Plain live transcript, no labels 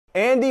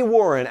Andy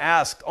Warren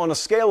asked, on a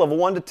scale of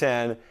 1 to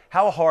 10,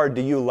 how hard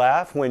do you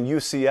laugh when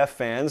UCF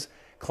fans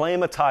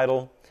claim a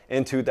title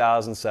in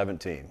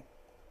 2017?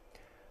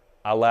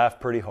 I laughed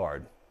pretty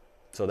hard.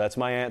 So that's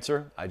my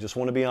answer. I just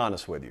want to be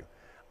honest with you.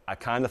 I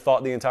kind of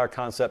thought the entire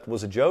concept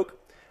was a joke.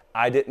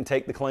 I didn't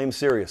take the claim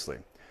seriously.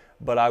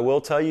 But I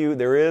will tell you,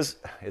 this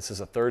is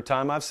the third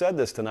time I've said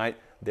this tonight,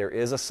 there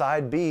is a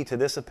side B to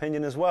this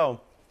opinion as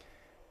well.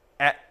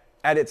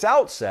 At its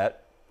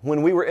outset,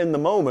 when we were in the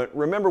moment,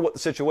 remember what the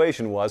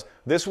situation was.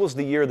 This was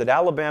the year that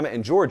Alabama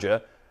and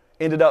Georgia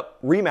ended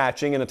up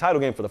rematching in a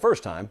title game for the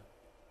first time.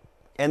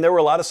 And there were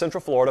a lot of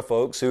Central Florida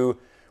folks who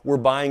were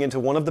buying into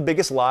one of the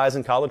biggest lies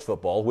in college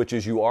football, which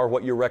is you are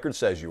what your record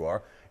says you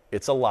are.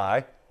 It's a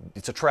lie.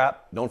 It's a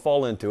trap. Don't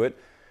fall into it.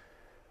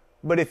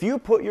 But if you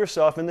put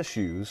yourself in the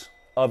shoes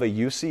of a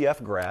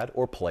UCF grad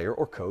or player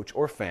or coach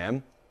or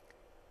fan,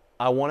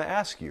 I want to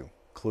ask you,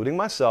 including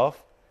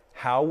myself,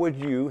 how would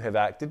you have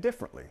acted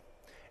differently?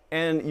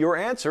 And your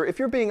answer, if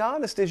you're being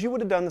honest, is you would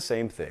have done the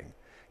same thing.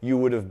 You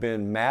would have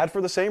been mad for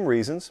the same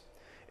reasons,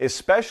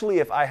 especially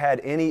if I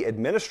had any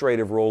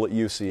administrative role at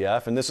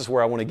UCF, and this is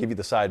where I want to give you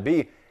the side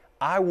B,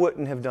 I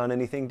wouldn't have done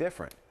anything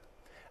different.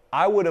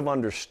 I would have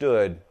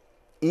understood,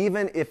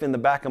 even if in the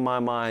back of my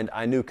mind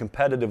I knew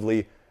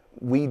competitively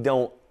we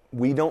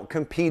don't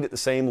compete at the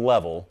same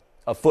level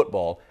of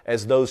football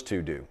as those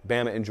two do,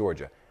 Bama and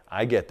Georgia.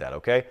 I get that,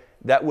 okay?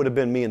 That would have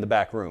been me in the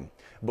back room.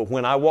 But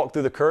when I walked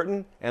through the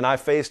curtain and I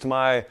faced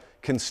my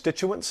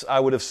constituents, I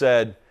would have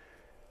said,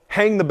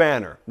 hang the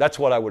banner. That's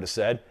what I would have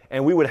said.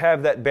 And we would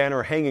have that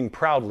banner hanging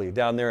proudly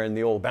down there in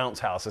the old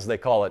bounce house, as they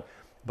call it.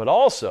 But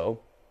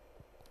also,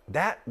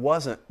 that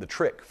wasn't the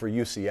trick for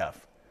UCF.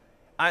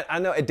 I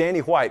know Danny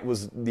White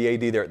was the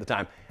AD there at the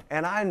time.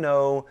 And I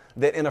know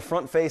that in a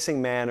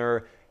front-facing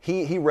manner,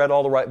 he read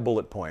all the right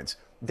bullet points.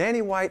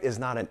 Danny White is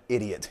not an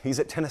idiot. He's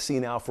at Tennessee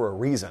now for a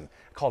reason.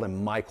 I called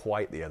him Mike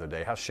White the other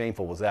day. How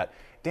shameful was that?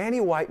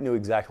 Danny White knew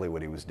exactly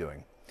what he was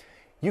doing.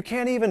 You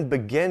can't even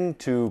begin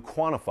to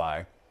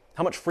quantify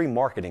how much free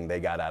marketing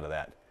they got out of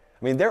that.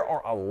 I mean, there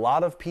are a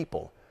lot of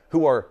people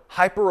who are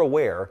hyper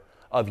aware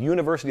of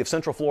University of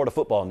Central Florida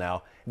football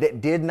now that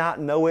did not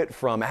know it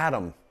from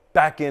Adam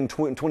back in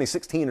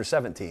 2016 or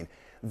 17.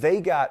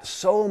 They got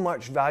so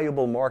much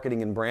valuable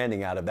marketing and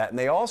branding out of that. And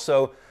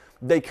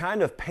they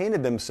kind of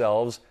painted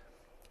themselves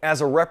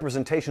as a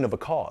representation of a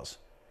cause.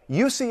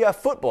 UCF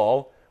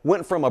football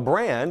went from a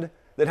brand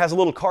that has a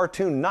little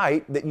cartoon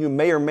knight that you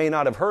may or may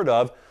not have heard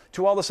of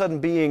to all of a sudden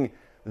being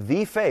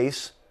the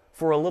face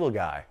for a little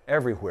guy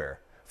everywhere,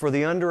 for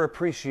the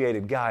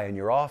underappreciated guy in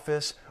your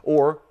office,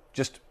 or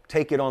just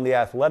take it on the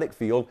athletic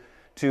field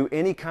to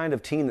any kind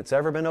of team that's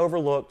ever been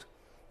overlooked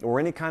or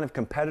any kind of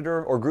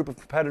competitor or group of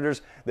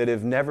competitors that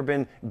have never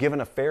been given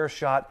a fair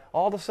shot.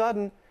 All of a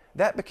sudden,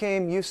 that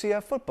became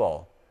UCF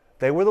football.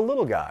 They were the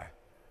little guy.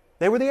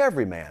 They were the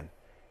everyman.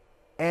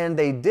 And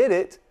they did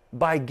it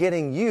by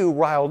getting you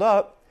riled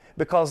up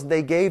because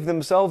they gave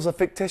themselves a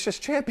fictitious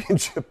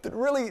championship that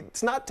really,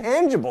 it's not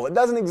tangible. It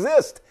doesn't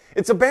exist.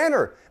 It's a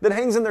banner that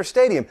hangs in their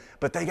stadium.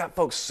 But they got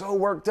folks so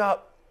worked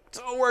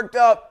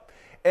up.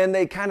 And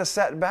they kind of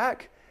sat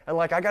back. And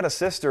like, I got a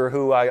sister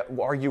who I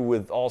argue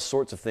with all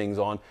sorts of things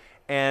on.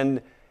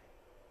 And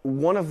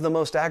one of the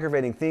most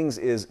aggravating things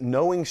is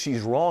knowing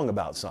she's wrong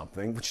about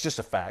something, which is just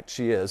a fact,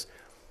 she is,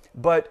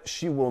 but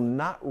she will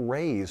not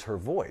raise her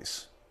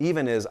voice.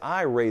 Even as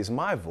I raise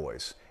my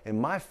voice and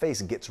my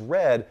face gets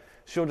red,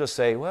 she'll just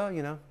say,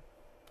 well,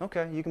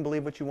 okay, you can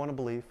believe what you want to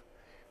believe.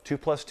 2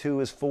 plus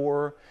 2 is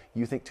 4.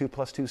 You think 2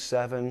 plus 2 is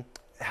 7.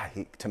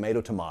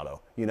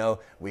 Tomato.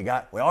 We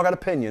all got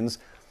opinions.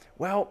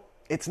 Well,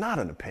 it's not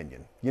an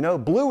opinion.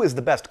 Blue is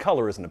the best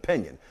color as an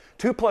opinion.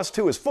 2 plus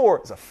 2 is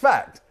 4 is a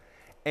fact.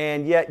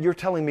 And yet you're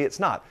telling me it's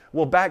not.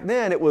 Well, back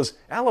then it was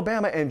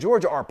Alabama and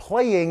Georgia are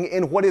playing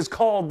in what is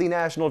called the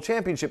national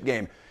championship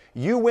game.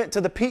 You went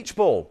to the Peach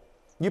Bowl.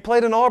 You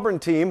played an Auburn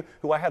team,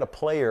 who I had a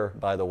player,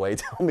 by the way,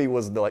 tell me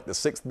was like the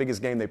 6th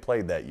biggest game they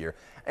played that year.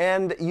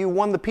 And you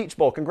won the Peach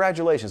Bowl.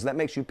 Congratulations. That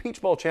makes you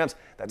Peach Bowl champs.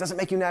 That doesn't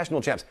make you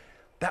national champs.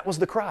 That was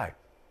the cry.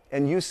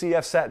 And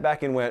UCF sat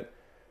back and went,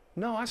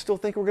 no, I still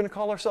think we're going to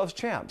call ourselves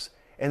champs.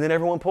 And then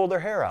everyone pulled their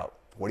hair out.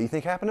 What do you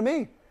think happened to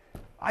me?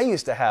 I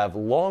used to have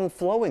long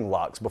flowing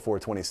locks before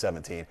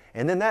 2017.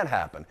 And then that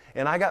happened.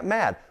 And I got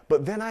mad.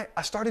 But then I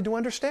started to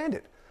understand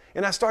it.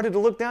 And I started to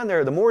look down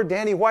there. The more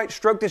Danny White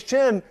stroked his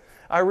chin,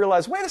 I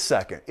realized, wait a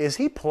second, is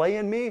he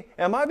playing me?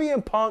 Am I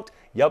being punked?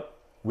 Yep,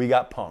 we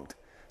got punked.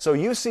 So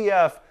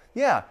UCF,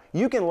 yeah,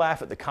 you can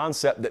laugh at the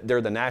concept that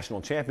they're the national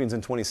champions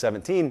in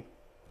 2017,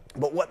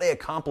 but what they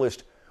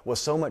accomplished was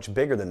so much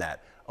bigger than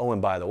that. Oh,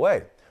 and by the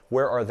way,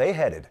 where are they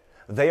headed?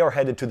 They are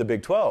headed to the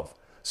Big 12.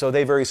 So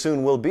they very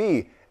soon will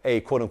be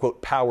a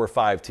quote-unquote Power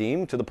 5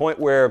 team, to the point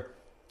where,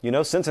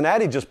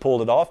 Cincinnati just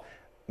pulled it off.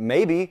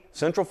 Maybe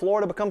Central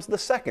Florida becomes the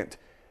second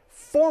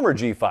former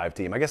G5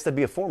 team. I guess that'd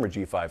be a former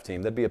G5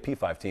 team. That'd be a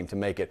P5 team to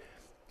make it.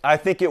 I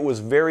think it was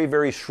very,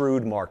 very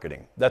shrewd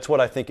marketing. That's what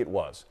I think it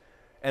was.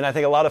 And I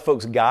think a lot of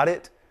folks got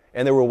it,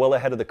 and they were well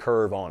ahead of the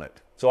curve on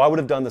it. So I would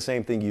have done the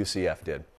same thing UCF did.